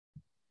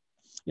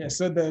Yeah,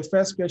 so the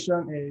first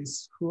question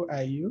is, who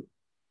are you?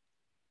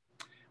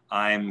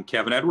 I'm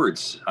Kevin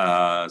Edwards,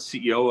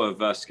 CEO of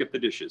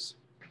SkipTheDishes.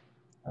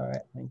 All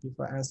right, thank you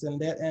for answering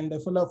that. And the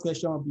follow-up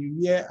question will be,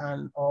 where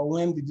and or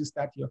when did you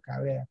start your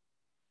career?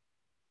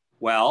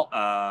 Well,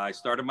 I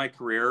started my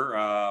career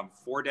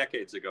 4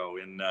 decades ago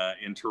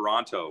in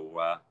Toronto.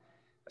 I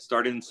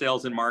started in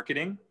sales and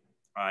marketing.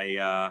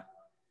 I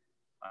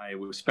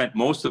spent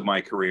most of my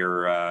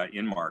career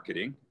in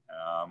marketing,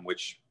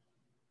 which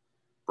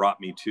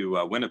brought me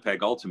to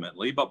Winnipeg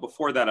ultimately. But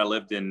before that, I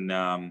lived in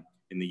the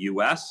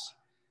U.S.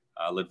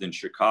 I lived in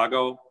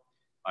Chicago.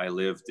 I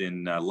lived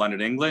in London,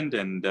 England,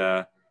 and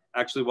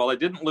actually, while I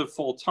didn't live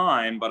full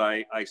time, but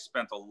I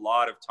spent a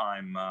lot of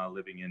time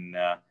living in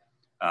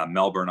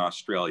Melbourne,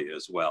 Australia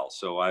as well.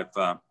 So I've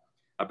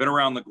been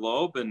around the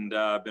globe, and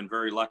been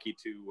very lucky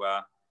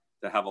to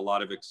have a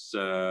lot of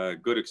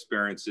good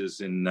experiences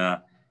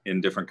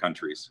in different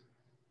countries.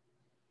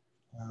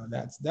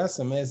 That's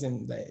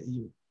amazing that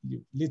you've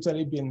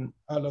literally been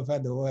all over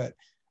the world,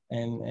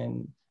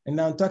 and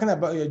now talking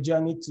about your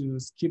journey to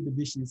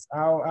SkipTheDishes,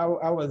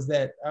 how was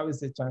that? How was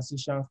the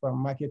transition from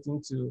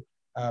marketing to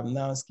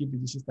now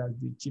SkipTheDishes as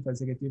the Chief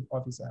Executive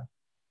Officer?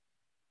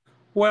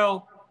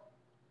 Well,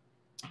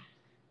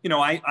 you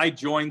know, I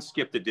joined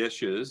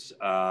SkipTheDishes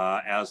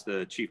as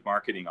the Chief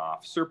Marketing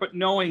Officer, but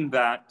knowing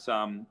that,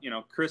 you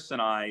know, Chris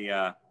and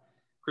I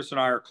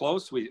are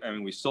close. I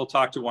mean, we still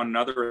talk to one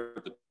another.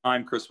 At the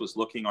time, Chris was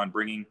looking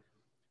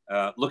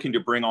to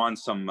bring on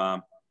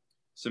some,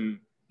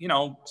 you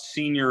know,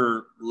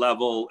 senior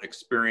level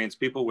experience,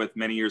 people with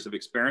many years of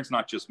experience,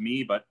 not just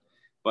me, but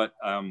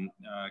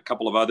a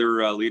couple of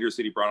other leaders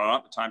that he brought on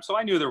at the time. So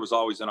I knew there was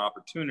always an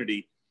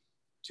opportunity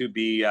to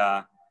be,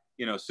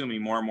 you know,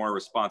 assuming more and more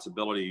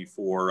responsibility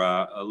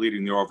for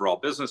leading the overall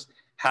business.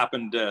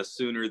 Happened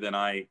sooner than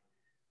I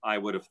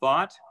would have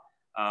thought.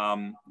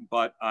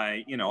 But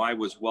I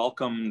was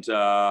welcomed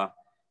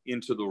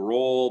into the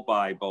role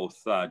by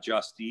both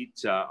Just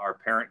Eat, our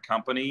parent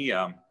company,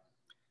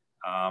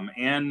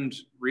 and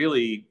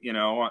really, you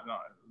know,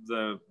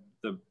 the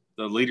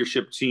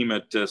leadership team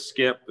at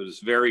Skip was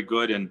very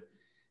good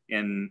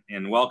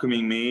in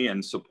welcoming me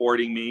and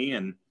supporting me,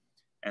 and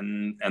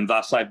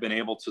thus I've been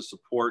able to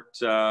support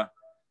the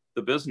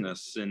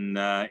business in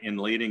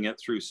leading it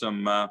through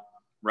some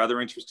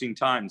rather interesting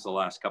times the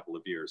last couple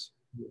of years.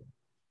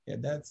 Yeah,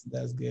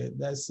 that's good.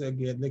 That's so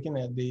good. Looking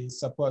at the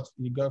support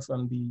you got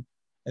from the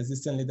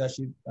existing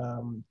leadership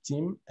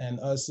team, and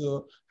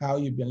also how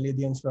you've been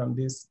leading from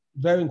this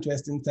very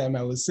interesting time,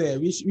 I would say,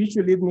 which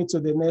will lead me to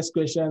the next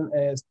question: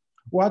 is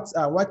what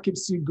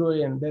keeps you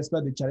going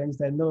despite the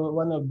challenges? I know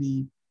one of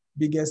the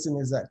biggest thing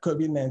is that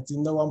COVID-19.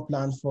 No one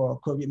planned for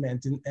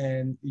COVID-19,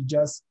 and it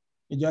just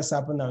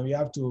happened, and we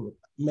have to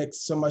make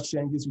so much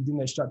changes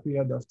within a short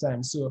period of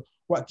time. So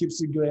what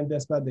keeps you going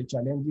despite the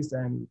challenges,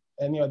 and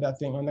any other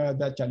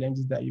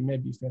challenges that you may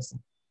be facing?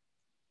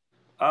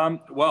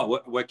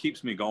 Well, what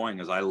keeps me going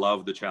is I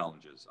love the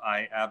challenges.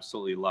 I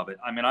absolutely love it.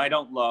 I mean, I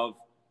don't love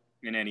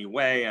in any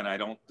way, and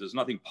there's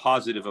nothing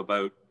positive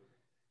about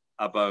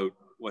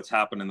what's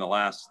happened in the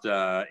last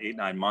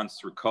 8-9 months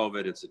through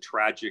COVID. It's a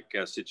tragic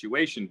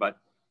situation, but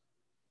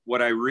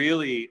what I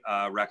really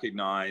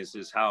recognize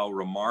is how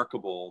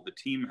remarkable the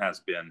team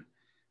has been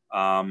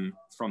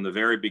from the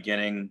very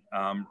beginning,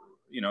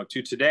 you know,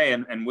 to today,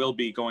 and will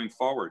be going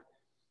forward.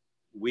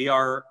 We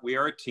are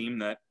a team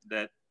that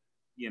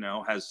you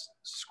know, has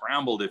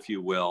scrambled, if you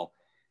will,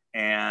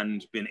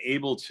 and been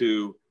able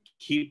to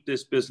keep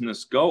this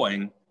business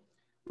going.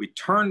 We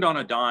turned on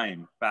a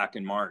dime back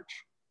in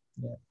March.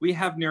 Yeah. We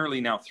have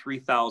nearly now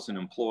 3,000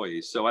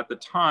 employees. So at the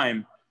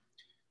time,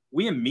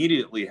 we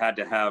immediately had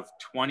to have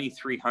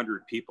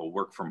 2,300 people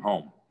work from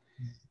home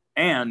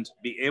and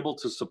be able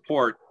to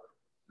support.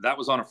 That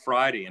was on a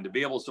Friday, and to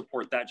be able to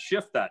support that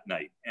shift that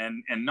night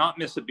and not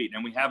miss a beat.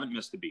 And we haven't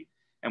missed a beat.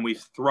 And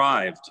we've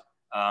thrived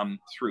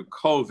through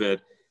COVID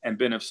and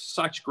been of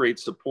such great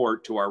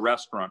support to our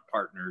restaurant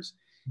partners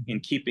in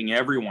keeping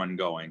everyone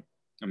going.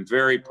 I'm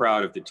very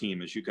proud of the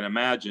team. As you can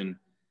imagine,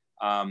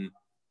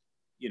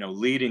 you know,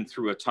 leading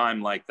through a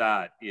time like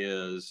that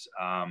is,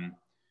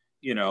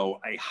 you know,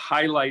 a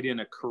highlight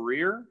in a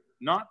career,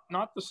 not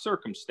the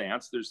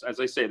circumstance. As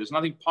I say, there's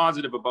nothing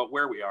positive about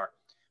where we are,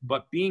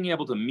 but being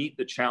able to meet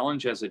the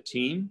challenge as a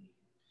team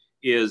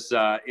is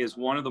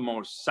one of the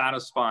most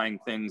satisfying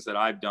things that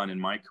I've done in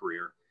my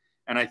career.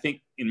 And I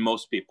think in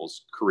most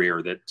people's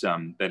career that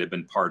have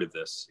been part of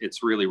this.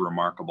 It's really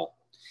remarkable.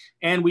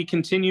 And we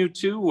continue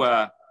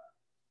to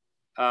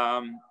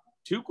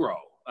grow.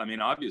 I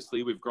mean,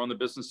 obviously, we've grown the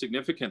business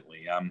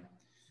significantly.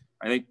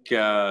 I think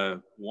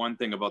one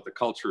thing about the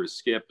culture of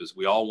Skip is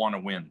we all want to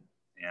win,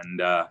 and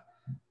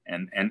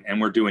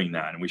we're doing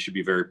that, and we should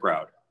be very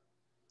proud.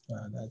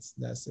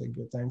 That's a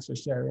good. Thanks for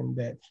sharing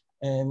that.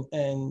 And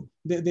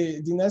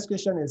the next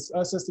question is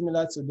also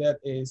similar to that.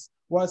 Is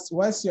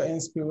what's your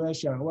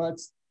inspiration?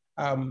 What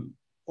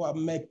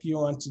make you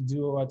want to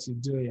do what you're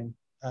doing?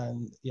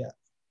 And yeah.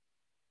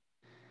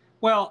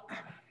 Well,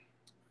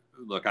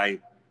 look,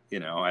 you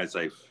know, as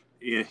I've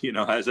you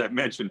know, as I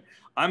mentioned,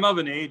 I'm of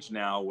an age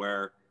now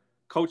where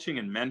coaching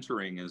and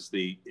mentoring is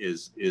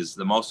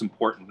the most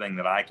important thing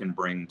that I can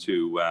bring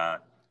to a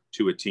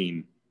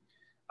team.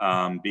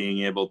 Being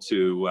able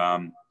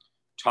to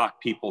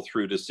talk people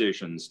through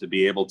decisions, to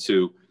be able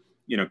to,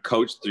 you know,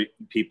 coach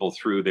people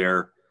through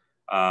their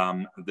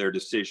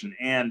decision,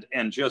 and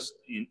just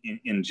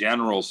in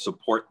general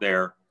support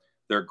their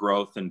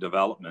growth and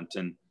development.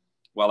 And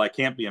while I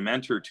can't be a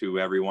mentor to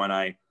everyone,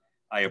 I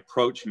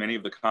approach many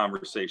of the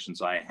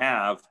conversations I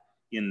have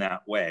in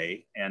that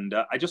way. And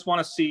I just want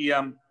to see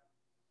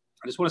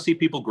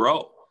people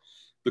grow.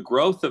 The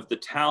growth of the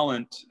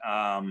talent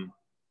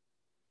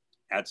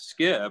at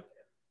Skip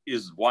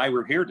is why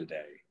we're here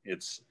today.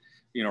 It's,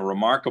 you know,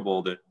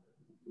 remarkable that,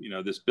 you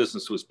know, this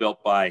business was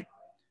built by,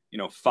 you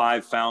know,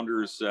 5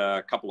 founders,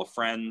 a couple of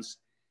friends,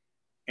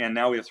 and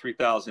now we have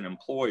 3,000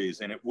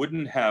 employees, and it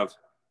wouldn't have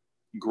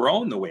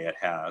grown the way it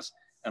has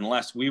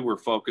unless we were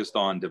focused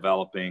on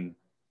developing,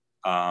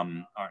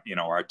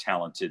 our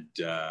talented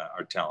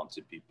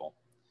people.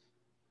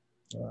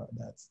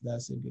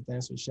 That's a good.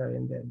 Thanks for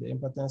sharing the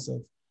importance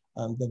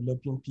of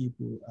developing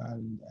people,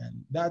 and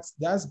that's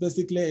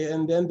basically.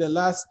 And then the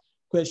last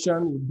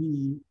question would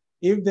be,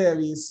 if there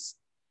is,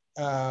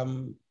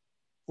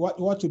 what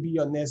would be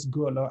your next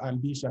goal or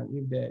ambition,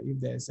 if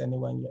there's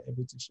anyone you're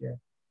able to share?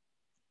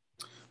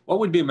 What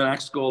would be my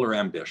next goal or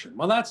ambition?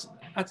 Well, that's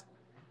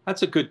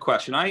a good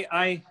question.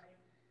 I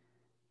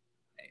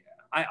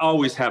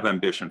always have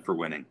ambition for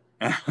winning.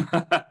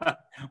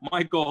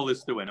 My goal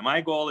is to win. And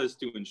my goal is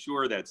to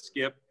ensure that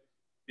Skip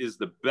is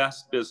the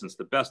best business,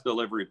 the best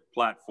delivery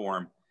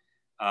platform,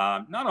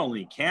 not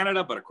only in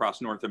Canada, but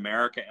across North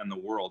America and the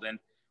world. And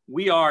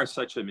we are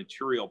such a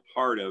material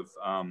part of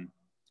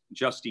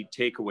Just Eat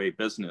Takeaway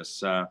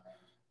business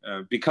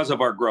because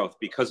of our growth,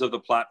 because of the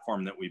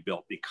platform that we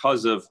built,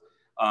 because of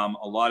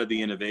a lot of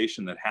the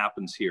innovation that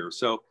happens here.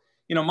 So,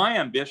 you know, my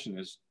ambition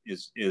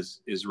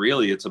is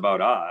really, it's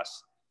about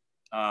us.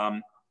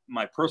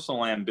 My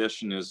personal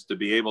ambition is to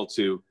be able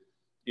to,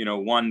 you know,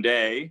 one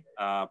day,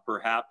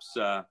 perhaps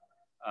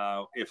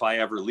if I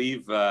ever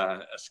leave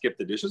Skip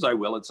the Dishes, I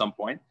will at some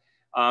point,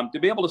 to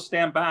be able to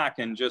stand back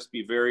and just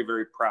be very,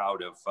 very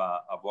proud of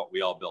what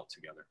we all built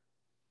together.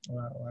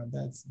 Wow,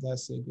 that's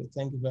so good.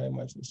 Thank you very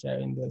much for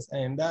sharing this.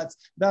 And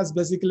that's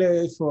basically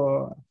it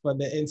for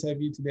the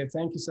interview today.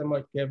 Thank you so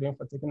much, Kevin,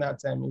 for taking our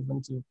time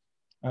even to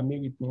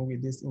meet with me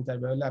with this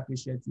interview. I really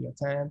appreciate your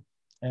time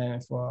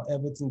and for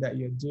everything that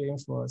you're doing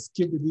for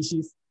Skip the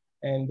Dishes.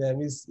 And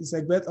it's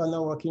a great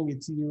honor working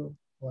with you.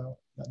 Well,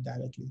 not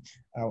directly,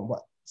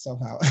 but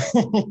somehow.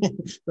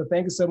 So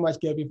thank you so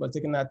much, Kevin, for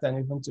taking our time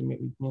even to meet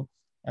with me.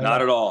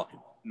 Not at all.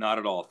 Not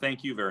at all.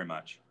 Thank you very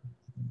much.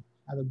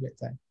 Have a great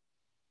time.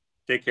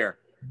 Take care.